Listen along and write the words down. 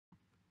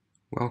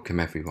Welcome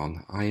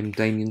everyone, I am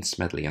Damian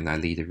Smedley and I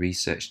lead a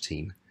research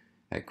team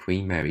at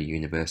Queen Mary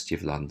University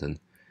of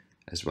London,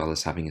 as well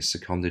as having a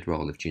seconded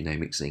role of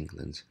Genomics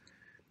England.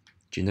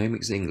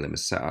 Genomics England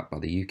was set up by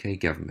the UK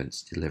government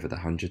to deliver the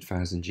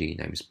 100,000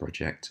 Genomes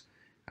Project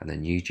and a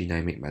new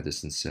genomic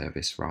medicine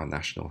service for our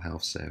National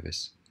Health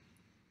Service.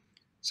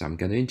 So I'm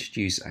going to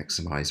introduce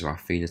Exomiser, our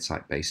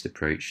phenotype-based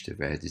approach to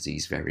rare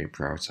disease variant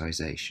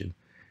prioritisation,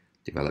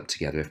 developed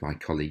together with my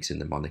colleagues in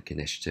the Monarch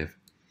Initiative,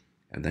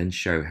 and then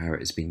show how it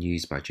has been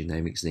used by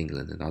Genomics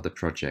England and other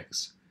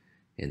projects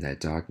in their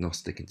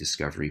diagnostic and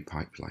discovery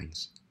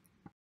pipelines.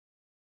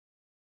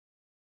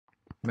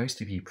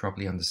 Most of you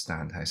probably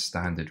understand how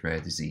standard rare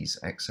disease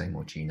exome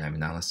or genome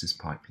analysis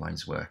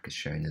pipelines work as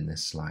shown in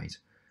this slide.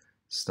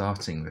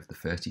 Starting with the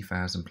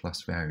 30,000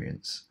 plus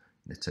variants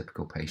in a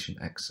typical patient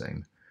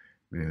exome,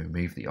 we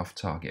remove the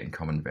off-target and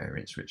common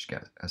variants which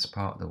get us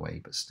part of the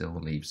way but still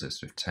leaves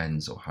us with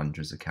tens or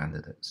hundreds of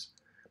candidates.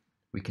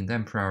 We can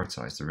then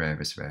prioritise the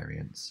rarest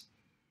variants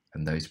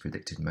and those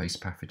predicted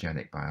most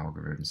pathogenic by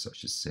algorithms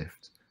such as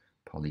SIFT,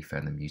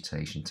 polyphen and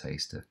mutation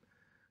taster,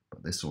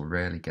 but this will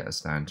rarely get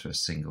us down to a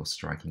single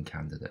striking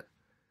candidate.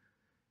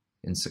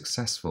 In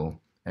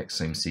successful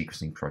exome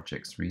sequencing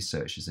projects,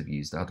 researchers have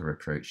used other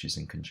approaches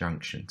in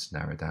conjunction to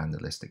narrow down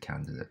the list of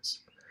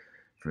candidates.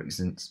 For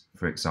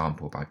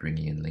example, by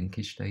bringing in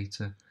linkage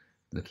data,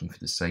 looking for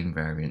the same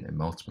variant in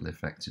multiple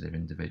affected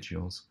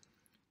individuals,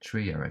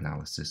 trio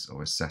analysis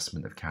or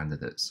assessment of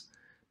candidates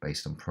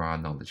based on prior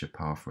knowledge of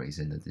pathways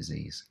in the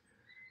disease.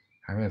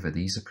 However,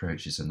 these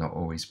approaches are not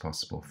always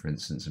possible, for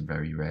instance in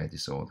very rare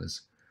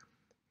disorders.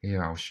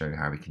 Here I'll show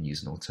how we can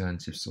use an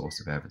alternative source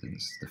of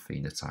evidence, the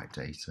phenotype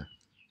data.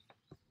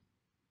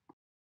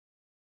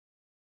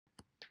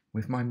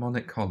 With my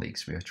Monarch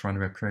colleagues, we are trying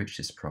to approach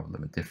this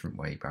problem a different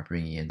way by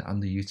bringing in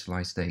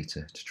underutilised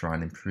data to try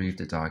and improve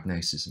the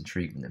diagnosis and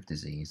treatment of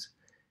disease.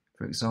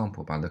 For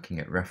example, by looking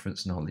at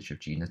reference knowledge of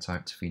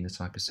genotype to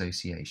phenotype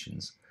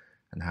associations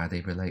and how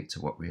they relate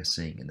to what we are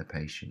seeing in the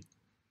patient.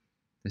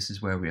 This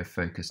is where we have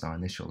focused our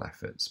initial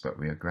efforts, but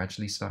we are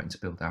gradually starting to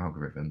build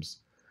algorithms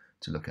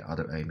to look at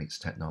other omics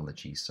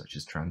technologies such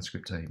as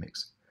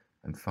transcriptomics,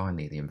 and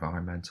finally the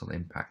environmental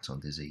impact on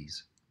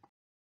disease.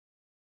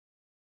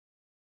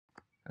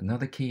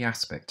 Another key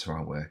aspect to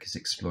our work is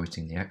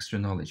exploiting the extra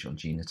knowledge on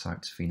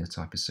genotype to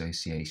phenotype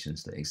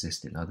associations that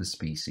exist in other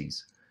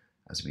species,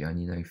 as we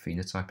only know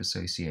phenotype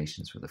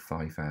associations for the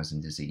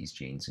 5,000 disease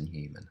genes in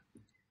human.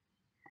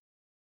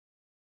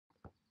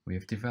 We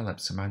have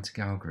developed semantic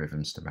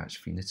algorithms to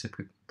match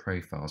phenotypic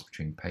profiles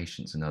between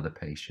patients and other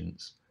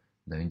patients,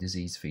 known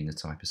disease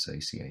phenotype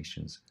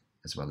associations,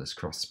 as well as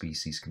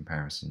cross-species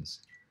comparisons.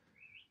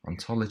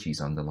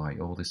 Ontologies underlie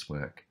all this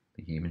work,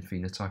 the human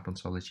phenotype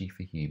ontology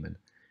for human,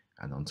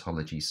 and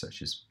ontologies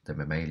such as the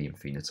mammalian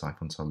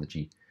phenotype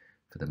ontology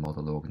for the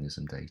model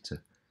organism data.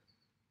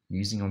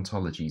 Using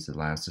ontologies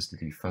allows us to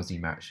do fuzzy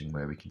matching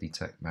where we can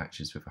detect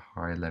matches with a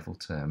higher level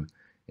term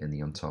in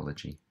the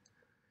ontology.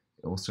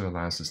 It also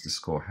allows us to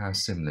score how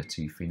similar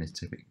two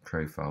phenotypic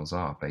profiles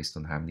are based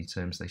on how many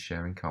terms they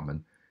share in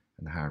common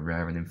and how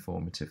rare and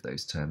informative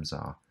those terms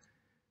are.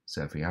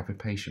 So if we have a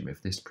patient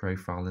with this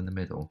profile in the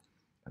middle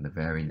and a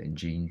variant in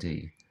gene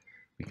D,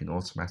 we can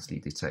automatically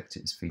detect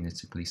it as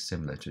phenotypically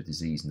similar to a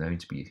disease known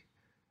to be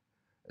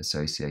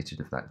associated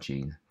with that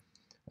gene,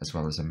 as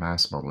well as a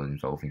mouse model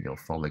involving the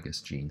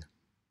orthologous gene.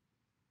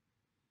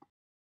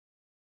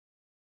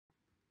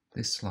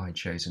 This slide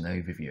shows an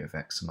overview of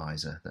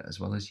Exomiser that, as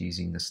well as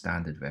using the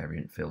standard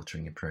variant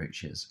filtering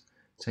approaches,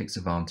 takes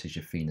advantage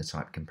of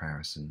phenotype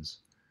comparisons.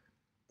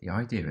 The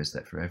idea is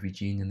that for every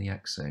gene in the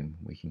exome,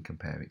 we can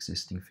compare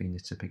existing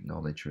phenotypic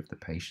knowledge with the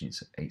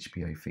patient's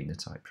HPO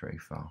phenotype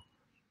profile.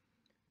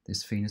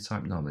 This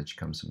phenotype knowledge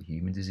comes from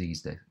human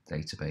disease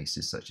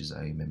databases such as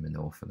OMIM and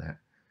OrphaNet,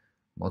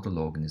 model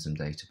organism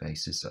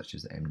databases such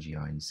as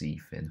MGI and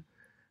ZFin,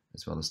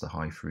 as well as the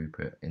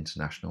high-throughput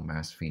International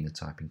Mouse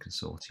Phenotyping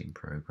Consortium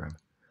program.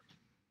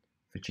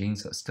 For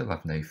genes that still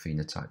have no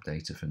phenotype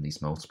data from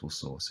these multiple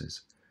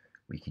sources,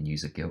 we can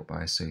use a guilt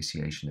by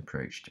association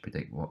approach to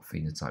predict what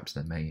phenotypes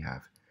they may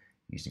have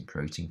using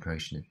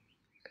protein-protein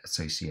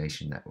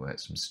association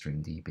networks from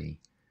StringDB.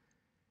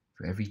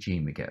 For every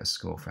gene we get a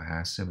score for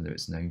how similar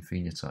its known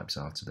phenotypes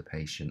are to the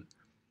patient.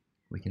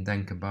 We can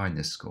then combine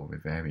this score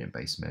with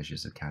variant-based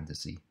measures of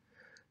candidacy,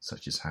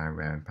 such as how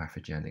rare and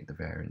pathogenic the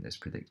variant is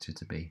predicted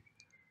to be.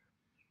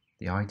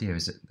 The idea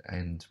is at the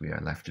end we are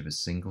left with a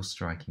single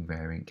striking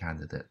variant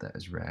candidate that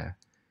is rare,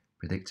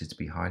 predicted to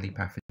be highly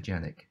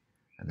pathogenic,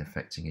 and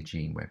affecting a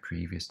gene where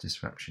previous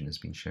disruption has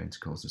been shown to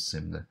cause a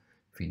similar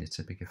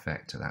phenotypic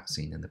effect to that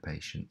seen in the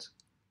patient.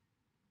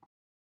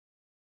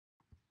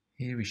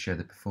 Here we show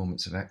the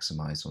performance of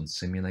Exomiser on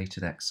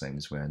simulated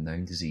exomes where a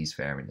known disease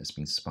variant has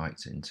been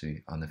spiked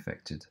into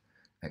unaffected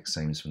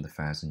exomes from the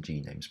 1000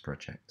 Genomes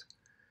Project.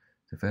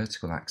 The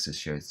vertical axis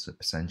shows the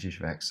percentage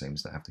of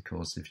exomes that have the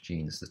causative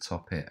gene as the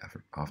top hit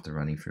after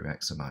running through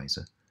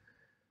Exomiser.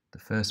 The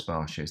first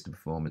bar shows the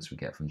performance we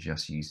get from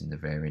just using the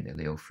variant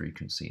allele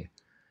frequency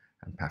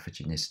and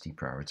pathogenicity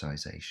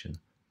prioritisation.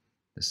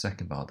 The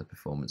second bar, the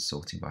performance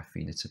sorting by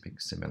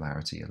phenotypic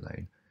similarity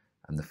alone,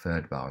 and the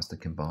third bar is the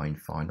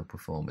combined final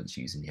performance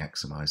using the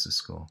Exomiser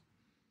score.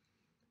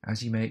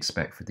 As you may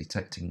expect for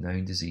detecting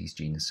known disease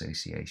gene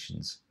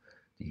associations,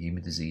 the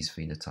human disease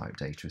phenotype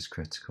data is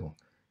critical,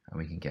 and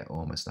we can get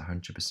almost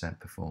 100%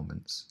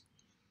 performance.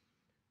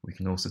 We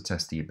can also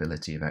test the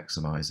ability of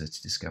Exomiser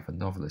to discover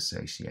novel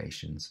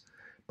associations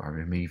by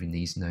removing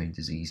these known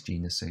disease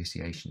gene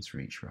associations for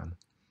each run.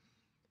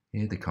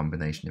 Here the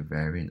combination of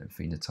variant and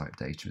phenotype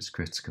data is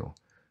critical,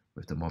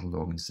 with the model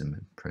organism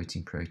and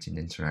protein-protein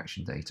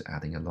interaction data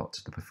adding a lot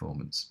to the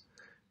performance,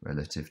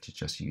 relative to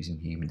just using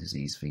human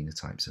disease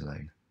phenotypes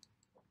alone.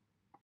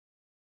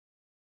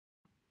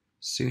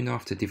 Soon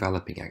after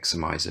developing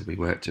Exomiser, we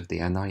worked with the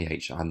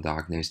NIH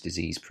Undiagnosed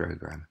Disease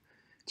Programme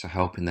to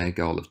help in their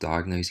goal of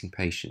diagnosing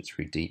patients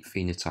through deep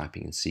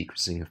phenotyping and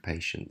sequencing of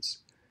patients.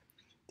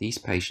 These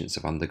patients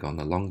have undergone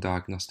a long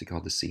diagnostic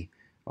odyssey,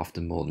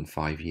 often more than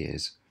 5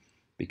 years,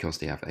 because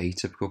they have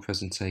atypical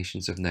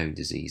presentations of known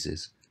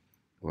diseases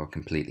or a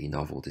completely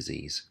novel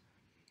disease.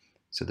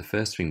 So the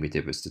first thing we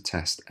did was to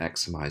test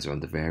Exomiser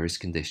under various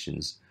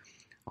conditions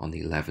on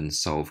the 11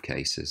 solved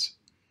cases.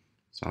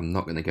 So I'm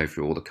not going to go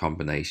through all the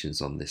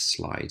combinations on this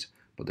slide,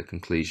 but the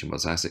conclusion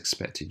was, as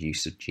expected,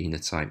 use of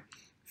genotype,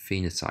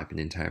 phenotype and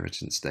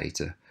inheritance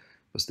data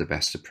was the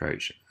best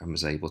approach and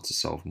was able to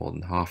solve more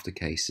than half the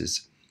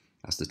cases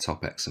as the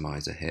top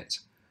Exomiser hit,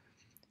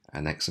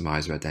 and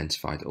Exomiser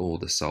identified all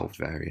the solved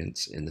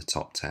variants in the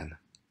top 10.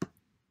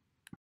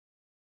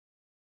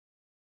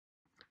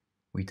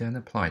 We then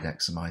applied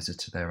Exomiser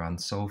to their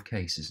unsolved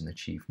cases and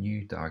achieved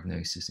new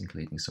diagnoses,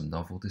 including some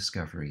novel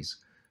discoveries,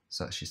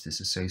 such as this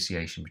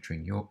association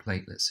between York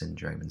platelet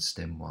syndrome and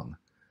STIM1.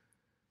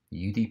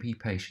 The UDP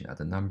patient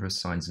had a number of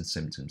signs and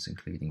symptoms,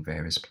 including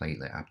various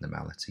platelet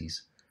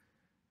abnormalities.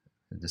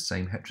 The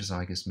same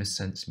heterozygous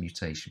missense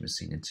mutation was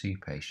seen in 2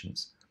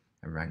 patients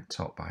and ranked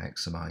top by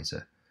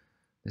Exomiser.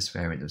 This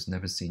variant was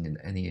never seen in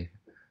any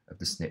of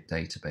the SNP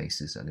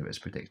databases, and it was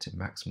predicted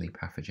maximally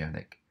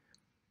pathogenic.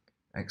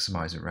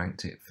 Exomiser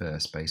ranked it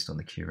first based on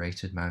the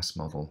curated mouse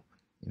model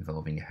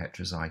involving a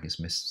heterozygous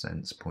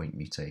missense point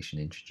mutation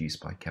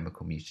introduced by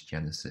chemical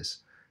mutagenesis,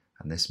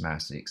 and this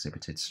mouse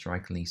exhibited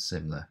strikingly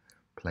similar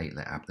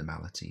platelet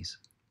abnormalities.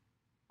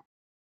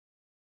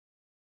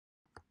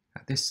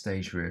 At this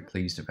stage we were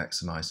pleased with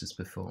Exomiser's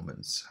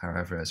performance.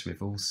 However, as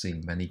we've all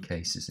seen, many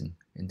cases, and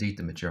indeed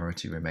the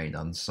majority, remain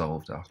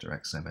unsolved after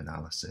exome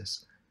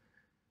analysis,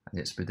 and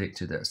it's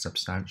predicted that a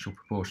substantial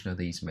proportion of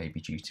these may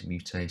be due to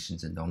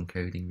mutations in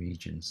non-coding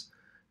regions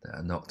that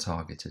are not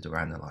targeted or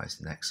analysed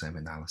in exome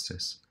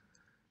analysis.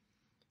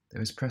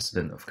 There is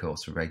precedent, of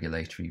course, for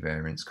regulatory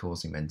variants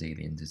causing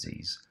Mendelian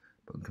disease,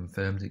 but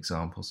confirmed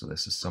examples of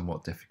this are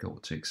somewhat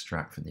difficult to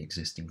extract from the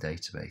existing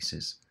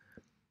databases.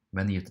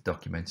 Many of the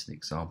documented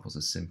examples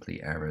are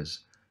simply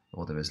errors,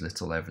 or there is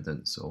little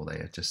evidence, or they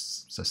are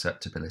just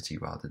susceptibility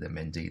rather than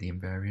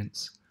Mendelian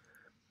variants.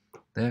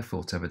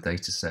 Therefore, to have a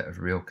dataset of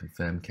real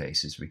confirmed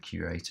cases, we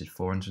curated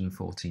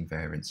 414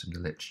 variants from the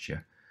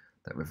literature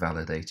that were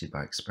validated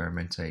by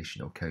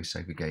experimentation or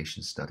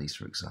co-segregation studies,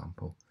 for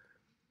example.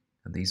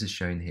 And these are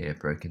shown here,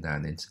 broken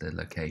down into their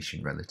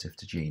location relative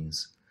to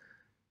genes.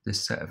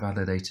 This set of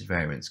validated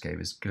variants gave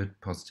us good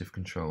positive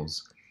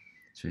controls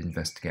to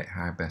investigate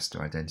how best to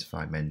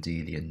identify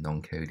Mendelian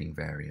non-coding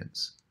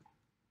variants.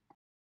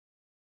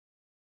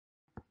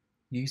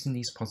 Using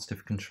these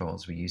positive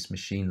controls, we used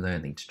machine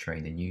learning to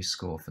train a new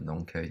score for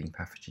non-coding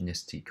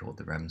pathogenicity called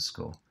the REM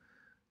score.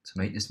 To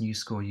make this new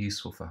score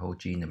useful for whole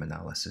genome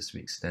analysis,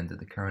 we extended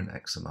the current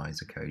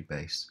Exomiser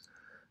codebase,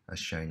 as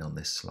shown on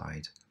this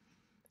slide.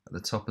 At the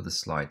top of the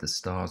slide, the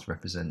stars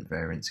represent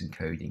variants in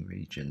coding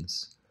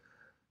regions,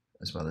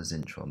 as well as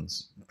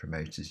introns,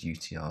 promoters,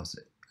 UTRs,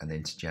 and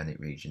intergenic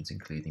regions,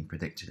 including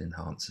predicted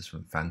enhancers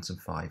from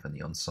Phantom5 and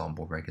the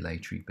ensemble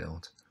regulatory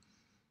build.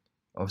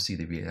 Obviously,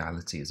 the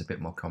reality is a bit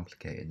more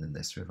complicated than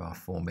this, with our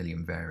 4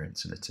 million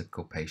variants in a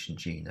typical patient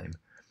genome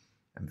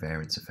and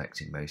variants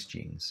affecting most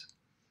genes.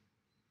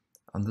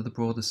 Under the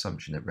broad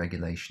assumption that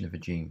regulation of a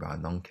gene by a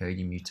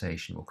non-coding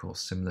mutation will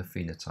cause similar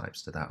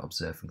phenotypes to that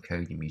observed from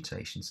coding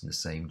mutations in the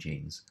same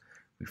genes,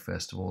 we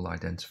first of all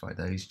identify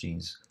those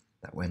genes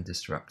that, when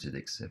disrupted,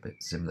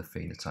 exhibit similar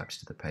phenotypes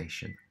to the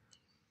patient.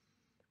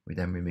 We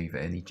then remove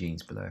any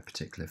genes below a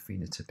particular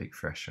phenotypic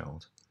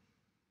threshold.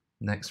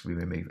 Next, we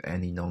remove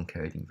any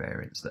non-coding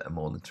variants that are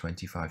more than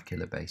 25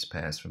 kilobase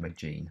pairs from a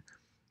gene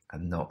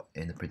and not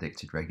in a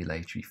predicted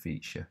regulatory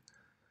feature,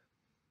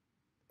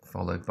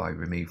 followed by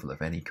removal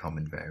of any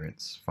common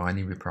variants.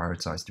 Finally, we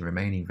prioritize the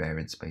remaining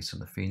variants based on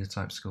the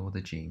phenotype score of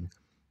the gene,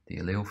 the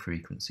allele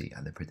frequency,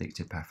 and the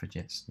predicted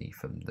pathogenicity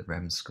from the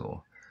REM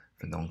score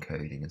for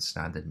non-coding and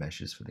standard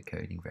measures for the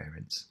coding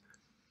variants.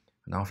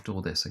 And after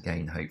all this,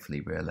 again,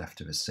 hopefully we're left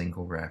with a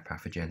single rare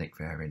pathogenic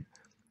variant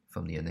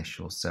from the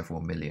initial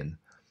several million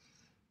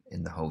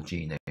in the whole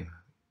genome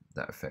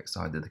that affects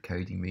either the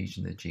coding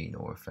region of the gene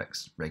or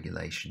affects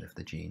regulation of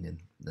the gene in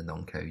the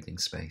non-coding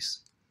space.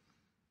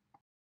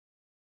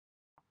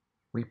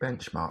 We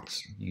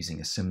benchmarked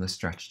using a similar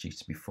strategy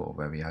to before,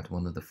 where we had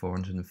one of the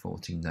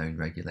 414 known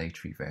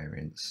regulatory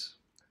variants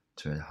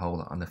to a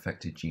whole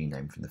unaffected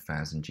genome from the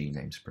 1000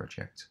 Genomes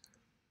Project.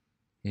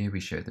 Here we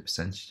show the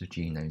percentage of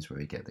genomes where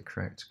we get the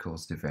correct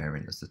causative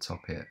variant as the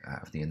top hit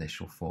out of the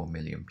initial 4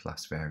 million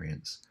plus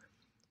variants.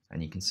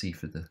 And you can see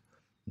for the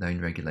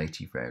known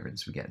regulatory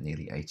variants we get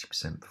nearly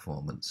 80%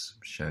 performance,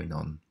 shown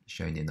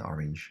in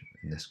orange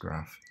in this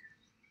graph.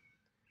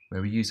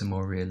 Where we use a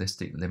more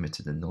realistic,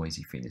 limited and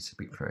noisy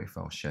phenotypic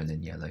profile, shown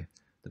in yellow,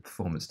 the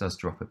performance does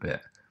drop a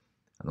bit,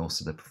 and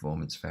also the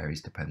performance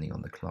varies depending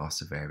on the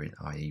class of variant,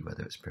 i.e.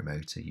 whether it's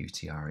promoter,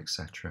 UTR,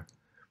 etc.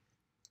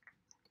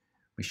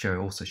 We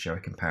also show a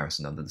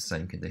comparison under the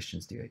same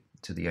conditions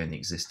to the only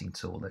existing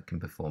tool that can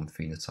perform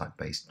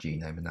phenotype-based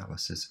genome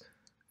analysis,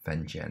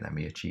 PhenGen, and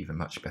we achieve a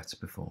much better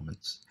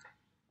performance.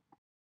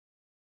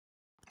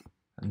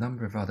 A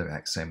number of other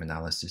exome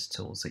analysis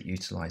tools that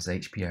utilise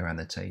HPO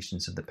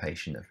annotations of the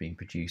patient have been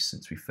produced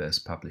since we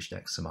first published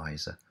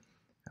Exomiser,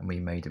 and we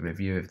made a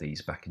review of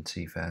these back in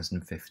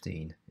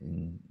 2015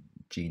 in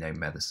Genome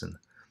Medicine.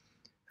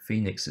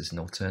 Phoenix is an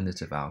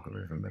alternative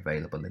algorithm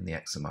available in the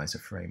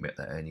Exomiser framework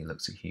that only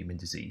looks at human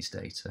disease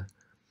data.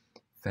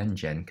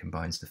 PhenGen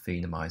combines the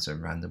Phenomiser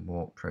and random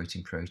walk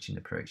protein-protein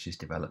approaches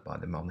developed by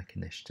the Monarch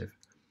Initiative,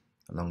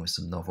 along with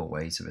some novel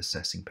ways of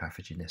assessing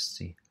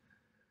pathogenicity.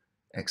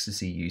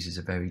 Ecstasy uses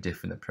a very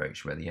different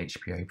approach where the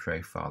HPO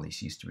profile is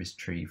used to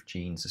retrieve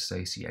genes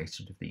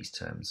associated with these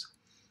terms,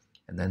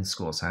 and then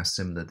scores how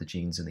similar the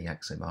genes in the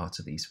exome are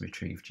to these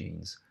retrieved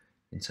genes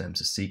in terms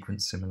of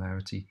sequence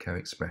similarity,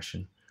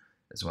 co-expression,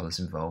 as well as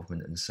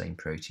involvement in the same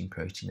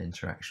protein-protein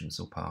interactions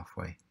or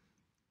pathway.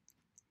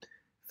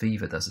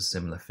 Fever does a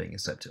similar thing,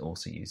 except it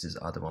also uses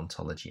other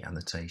ontology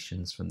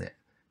annotations from the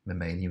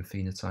mammalian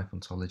phenotype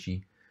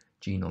ontology,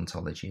 gene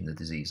ontology, and the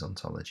disease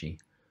ontology.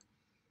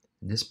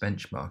 In this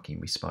benchmarking,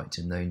 we spiked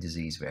in known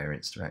disease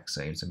variants to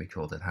exomes and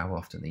recorded how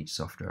often each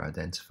software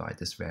identified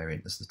this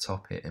variant as the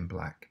top hit in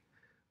black,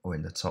 or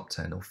in the top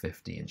 10 or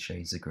 50 in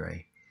shades of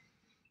grey.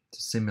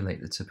 To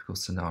simulate the typical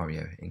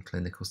scenario in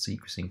clinical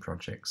sequencing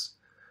projects,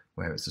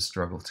 where it's a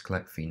struggle to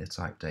collect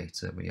phenotype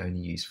data, we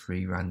only use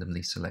 3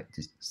 randomly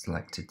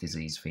selected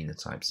disease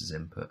phenotypes as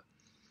input,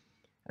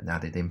 and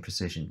added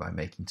imprecision by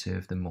making 2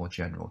 of them more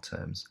general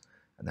terms,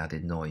 and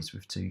added noise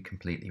with 2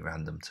 completely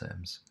random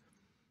terms.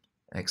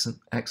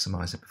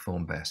 Exomiser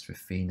performed best, with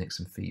Phoenix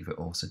and Fever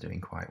also doing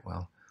quite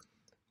well.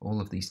 All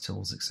of these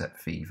tools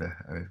except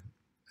Fever are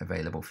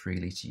available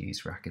freely to use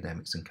for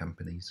academics and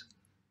companies.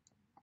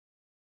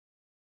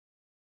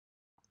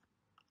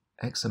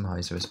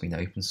 Exomiser has been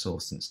open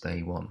source since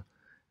day one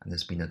and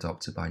has been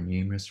adopted by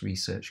numerous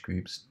research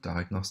groups,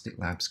 diagnostic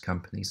labs,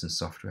 companies and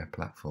software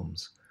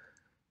platforms.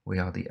 We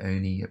are the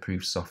only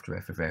approved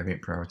software for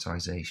variant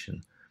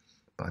prioritisation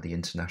by the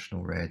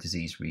International Rare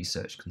Disease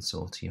Research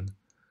Consortium.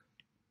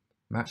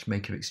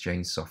 Matchmaker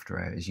Exchange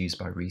software is used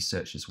by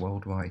researchers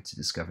worldwide to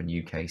discover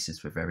new cases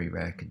for very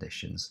rare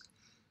conditions,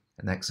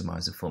 and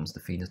Exomiser forms the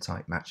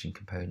phenotype matching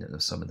component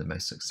of some of the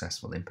most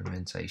successful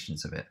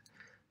implementations of it,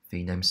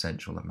 Phenome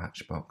Central and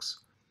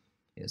Matchbox.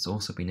 It has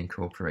also been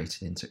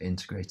incorporated into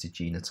integrated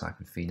genotype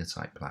and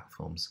phenotype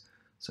platforms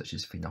such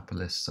as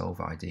Phenopolis,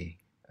 SolveID,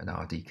 and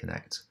RD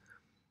Connect.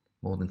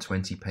 More than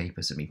 20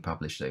 papers have been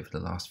published over the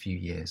last few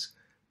years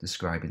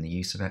describing the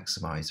use of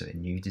Exomiser in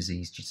new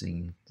disease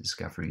gene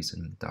discoveries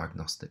and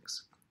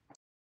diagnostics.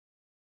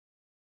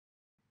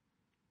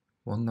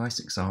 One nice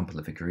example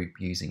of a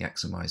group using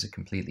Exomiser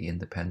completely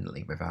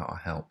independently without our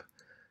help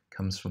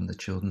comes from the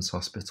Children's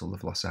Hospital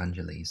of Los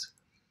Angeles.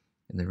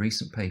 In the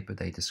recent paper,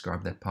 they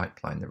describe their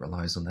pipeline that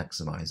relies on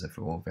Exomiser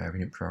for all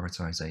variant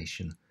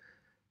prioritization.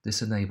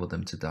 This enabled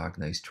them to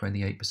diagnose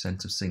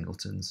 28% of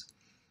singletons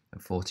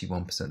and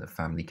 41% of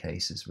family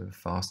cases with a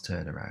fast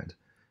turnaround,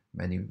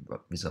 many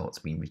results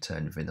being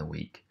returned within a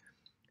week.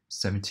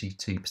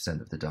 72%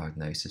 of the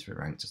diagnoses were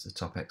ranked as the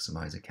top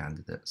Exomiser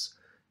candidates,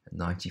 and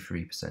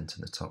 93%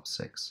 in the top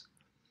 6.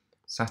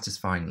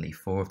 Satisfyingly,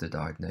 4 of the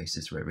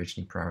diagnoses were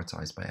originally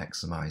prioritized by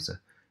Exomiser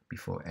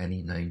before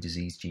any known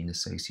disease gene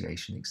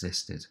association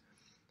existed,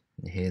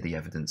 and here the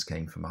evidence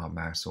came from our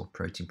mouse or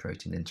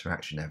protein-protein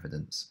interaction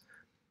evidence,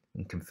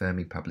 and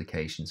confirming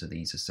publications of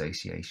these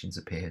associations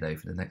appeared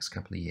over the next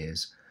couple of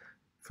years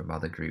from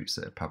other groups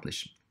that have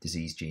published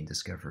disease gene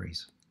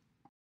discoveries.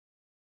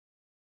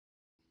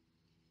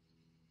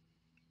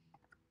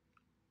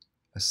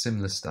 A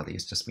similar study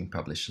has just been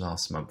published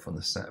last month on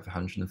a set of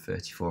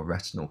 134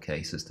 retinal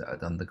cases that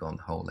had undergone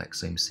whole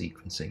exome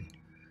sequencing.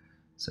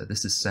 So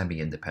this is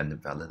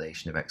semi-independent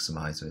validation of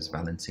Exomiser, as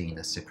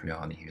Valentina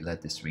Cipriani, who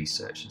led this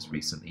research, has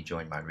recently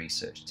joined my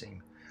research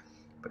team,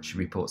 but she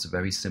reports a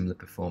very similar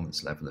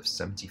performance level of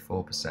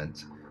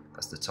 74%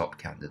 as the top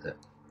candidate,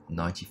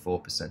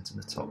 94% in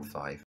the top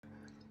 5.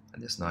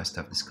 And it's nice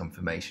to have this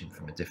confirmation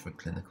from a different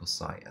clinical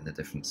site and a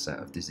different set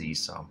of disease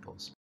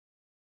samples.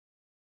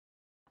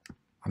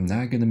 I'm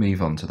now going to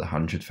move on to the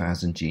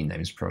 100,000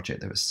 Genomes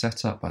Project that was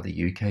set up by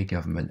the UK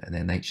government and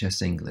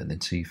NHS England in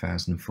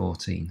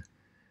 2014.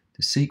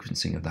 The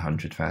sequencing of the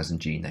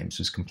 100,000 genomes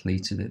was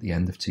completed at the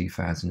end of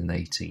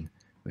 2018,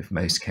 with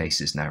most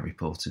cases now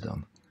reported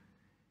on.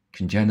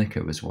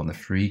 Congenica was one of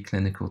 3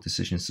 clinical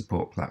decision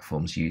support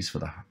platforms used for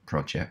the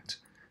project,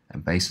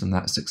 and based on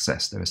that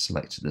success they were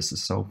selected as the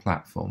sole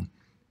platform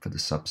for the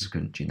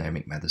subsequent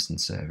genomic medicine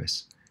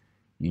service.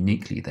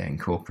 Uniquely, they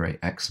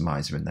incorporate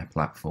Exomiser in their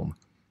platform,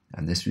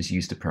 and this was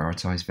used to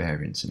prioritise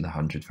variants in the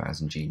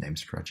 100,000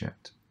 Genomes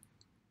Project.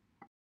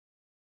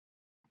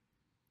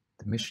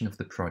 The mission of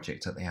the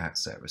project at the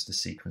outset was to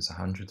sequence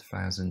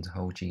 100,000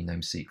 whole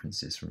genome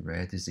sequences from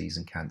rare disease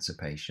and cancer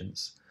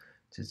patients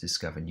to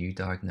discover new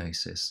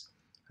diagnoses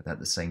and at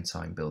the same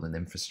time build an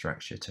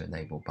infrastructure to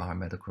enable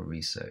biomedical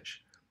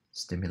research,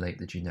 stimulate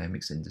the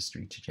genomics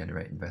industry to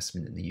generate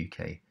investment in the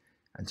UK,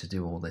 and to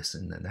do all this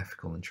in an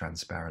ethical and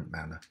transparent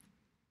manner.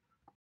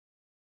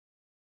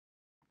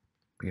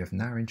 We have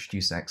now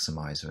introduced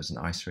Exomiser as an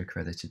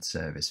ISO-accredited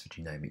service for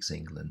Genomics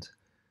England.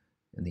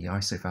 In the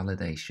ISO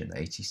validation,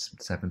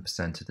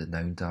 87% of the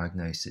known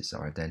diagnoses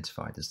are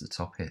identified as the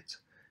top hit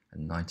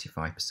and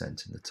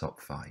 95% in the top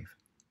 5.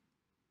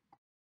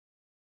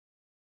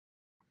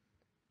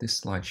 This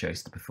slide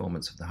shows the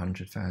performance of the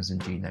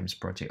 100,000 Genomes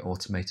Project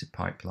automated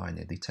pipeline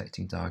in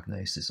detecting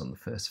diagnoses on the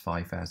first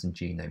 5,000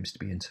 genomes to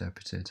be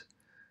interpreted.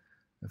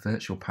 A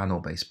virtual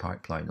panel-based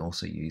pipeline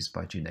also used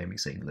by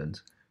Genomics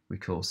England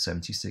records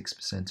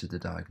 76% of the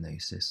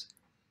diagnosis.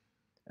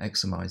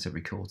 Exomiser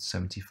records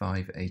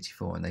 75,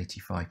 84 and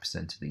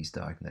 85% of these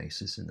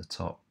diagnoses in the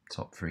top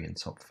 3 and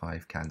top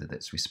 5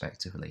 candidates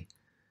respectively.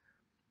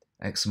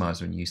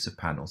 Exomiser and use of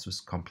panels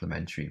was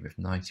complementary, with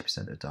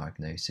 90% of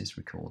diagnoses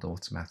recorded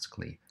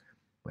automatically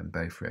when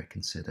both were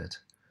considered.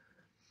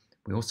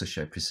 We also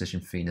showed precision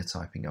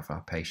phenotyping of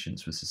our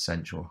patients was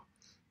essential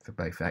for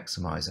both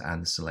Exomiser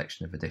and the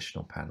selection of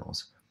additional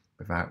panels,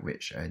 without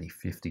which only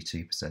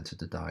 52% of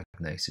the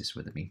diagnoses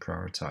would have been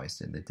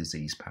prioritised in the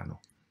disease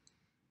panel.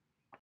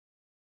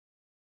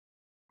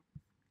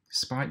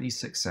 Despite these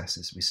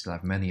successes, we still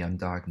have many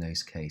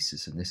undiagnosed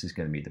cases, and this is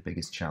going to be the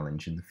biggest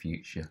challenge in the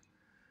future.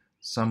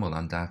 Some will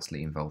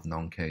undoubtedly involve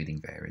non-coding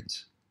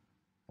variants,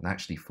 and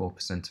actually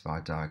 4% of our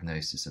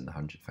diagnoses in the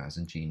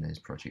 100,000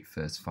 Genomes Project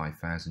first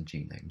 5,000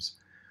 genomes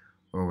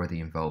already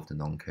involved a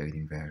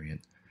non-coding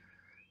variant.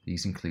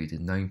 These included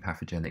known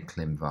pathogenic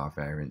ClinVar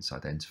variants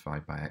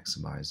identified by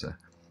Exomiser,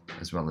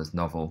 as well as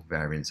novel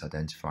variants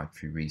identified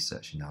through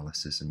research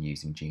analysis and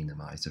using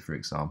Genomiser, for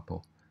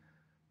example.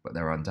 But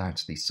there are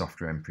undoubtedly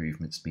software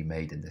improvements to be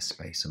made in this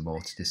space and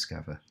more to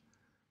discover.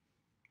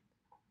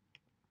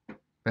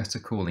 Better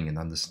calling and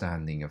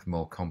understanding of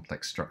more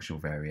complex structural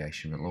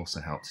variation will also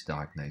help to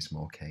diagnose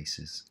more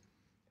cases.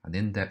 An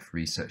in-depth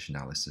research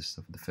analysis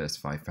of the first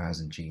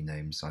 5,000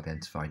 genomes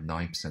identified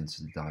 9% of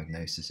the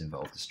diagnosis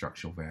involved a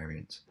structural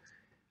variant.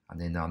 And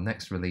in our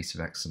next release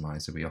of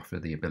Exomiser, we offer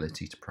the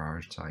ability to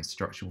prioritise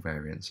structural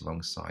variants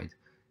alongside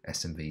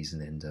SNVs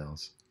and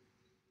indels.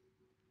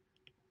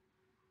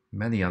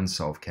 Many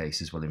unsolved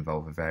cases will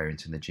involve a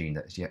variant in the gene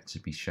that is yet to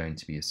be shown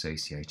to be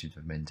associated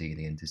with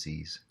Mendelian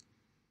disease.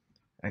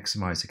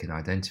 Exomiser can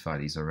identify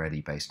these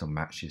already based on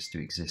matches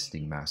to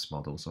existing mouse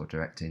models or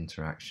direct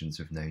interactions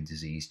with known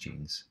disease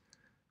genes.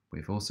 We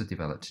have also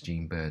developed a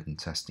gene burden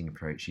testing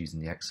approach using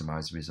the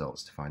Exomiser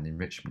results to find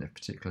enrichment of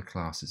particular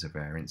classes of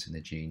variants in the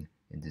gene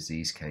in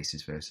disease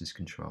cases versus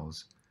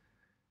controls.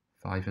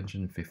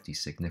 550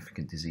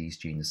 significant disease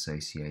gene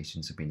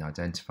associations have been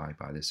identified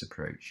by this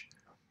approach,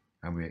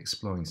 and we are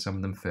exploring some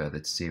of them further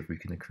to see if we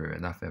can accrue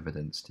enough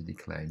evidence to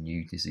declare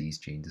new disease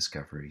gene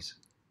discoveries.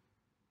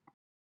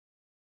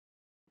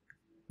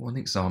 One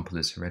example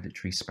is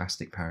hereditary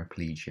spastic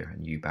paraplegia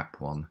and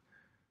UBAP1.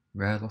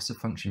 Rare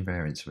loss-of-function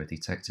variants were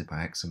detected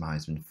by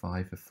Exomiser in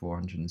 5 of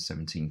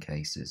 417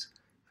 cases,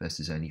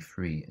 versus only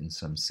 3 in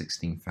some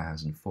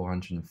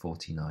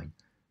 16,449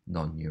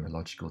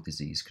 non-neurological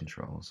disease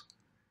controls.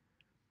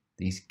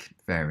 These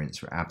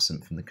variants were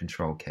absent from the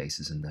control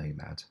cases in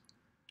NOMAD.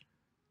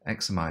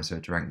 Exomiser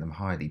had ranked them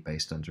highly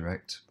based on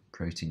direct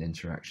protein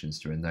interactions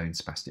to a known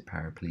spastic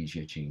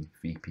paraplegia gene,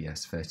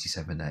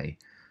 VPS37A,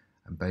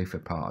 and both are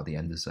part of the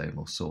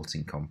endosomal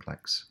sorting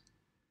complex.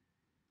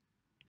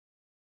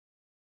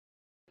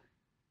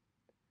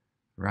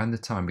 Around the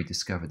time we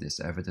discovered this,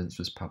 evidence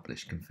was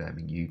published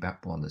confirming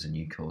UBAP1 as a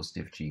new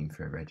causative gene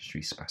for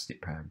hereditary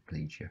spastic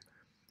paraplegia,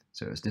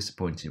 so it was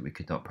disappointing we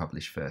could not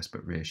publish first,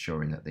 but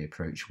reassuring that the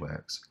approach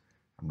works,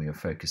 and we are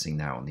focusing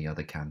now on the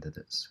other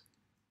candidates.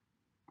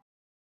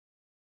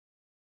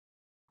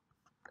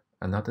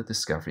 Another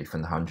discovery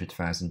from the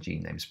 100,000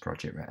 Genomes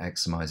Project, where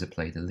Exomiser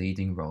played a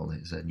leading role,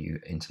 is a new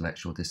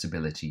intellectual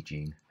disability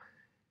gene.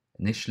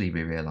 Initially,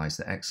 we realised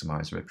that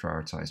Exomiser had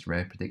prioritised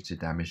rare predicted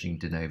damaging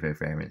de novo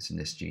variants in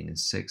this gene in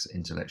 6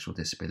 intellectual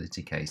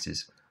disability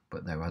cases,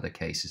 but no other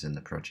cases in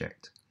the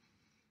project.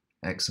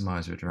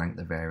 Exomiser had ranked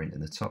the variant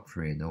in the top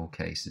 3 in all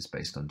cases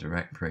based on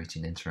direct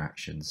protein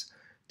interactions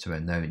to a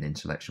known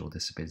intellectual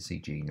disability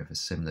gene with a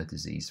similar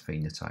disease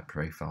phenotype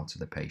profile to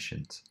the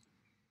patient.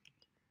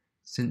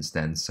 Since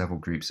then, several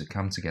groups have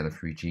come together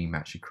through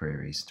GeneMatcher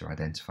queries to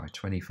identify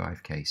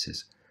 25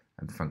 cases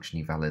and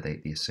functionally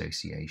validate the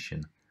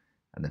association,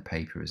 and the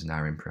paper is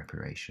now in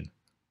preparation.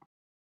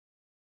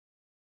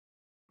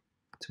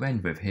 To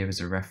end with, here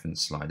is a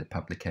reference slide of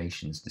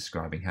publications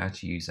describing how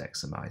to use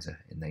Exomiser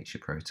in Nature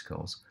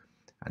protocols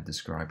and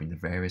describing the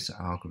various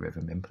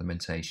algorithm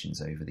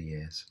implementations over the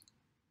years.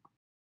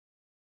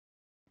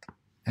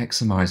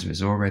 Exomiser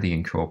is already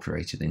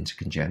incorporated into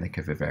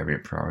Congenica for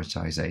variant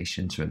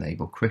prioritisation to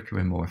enable quicker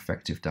and more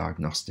effective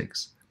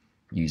diagnostics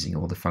using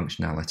all the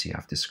functionality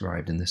I've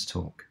described in this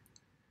talk.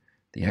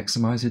 The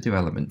Exomiser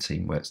development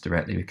team works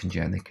directly with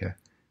Congenica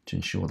to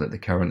ensure that the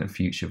current and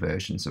future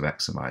versions of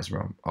Exomiser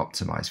are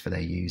optimised for their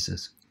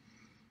users.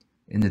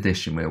 In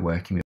addition, we are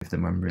working with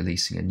them on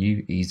releasing a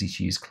new,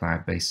 easy-to-use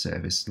cloud-based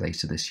service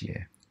later this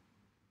year.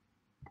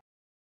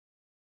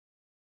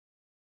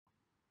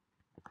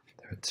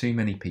 There are too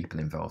many people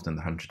involved in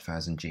the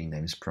 100,000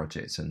 Genomes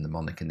Project and the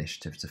Mnemonic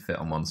initiative to fit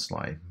on one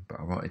slide, but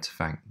I wanted to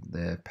thank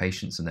the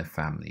patients and their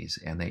families,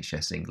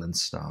 NHS England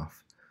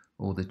staff,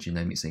 all the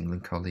Genomics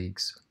England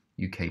colleagues,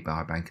 UK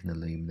Biobank and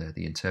Illumina,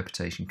 the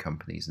interpretation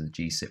companies and the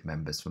GSIP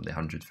members from the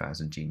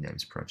 100,000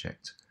 Genomes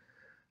Project,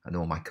 and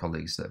all my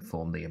colleagues that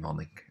form the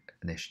Mnemonic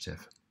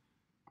initiative.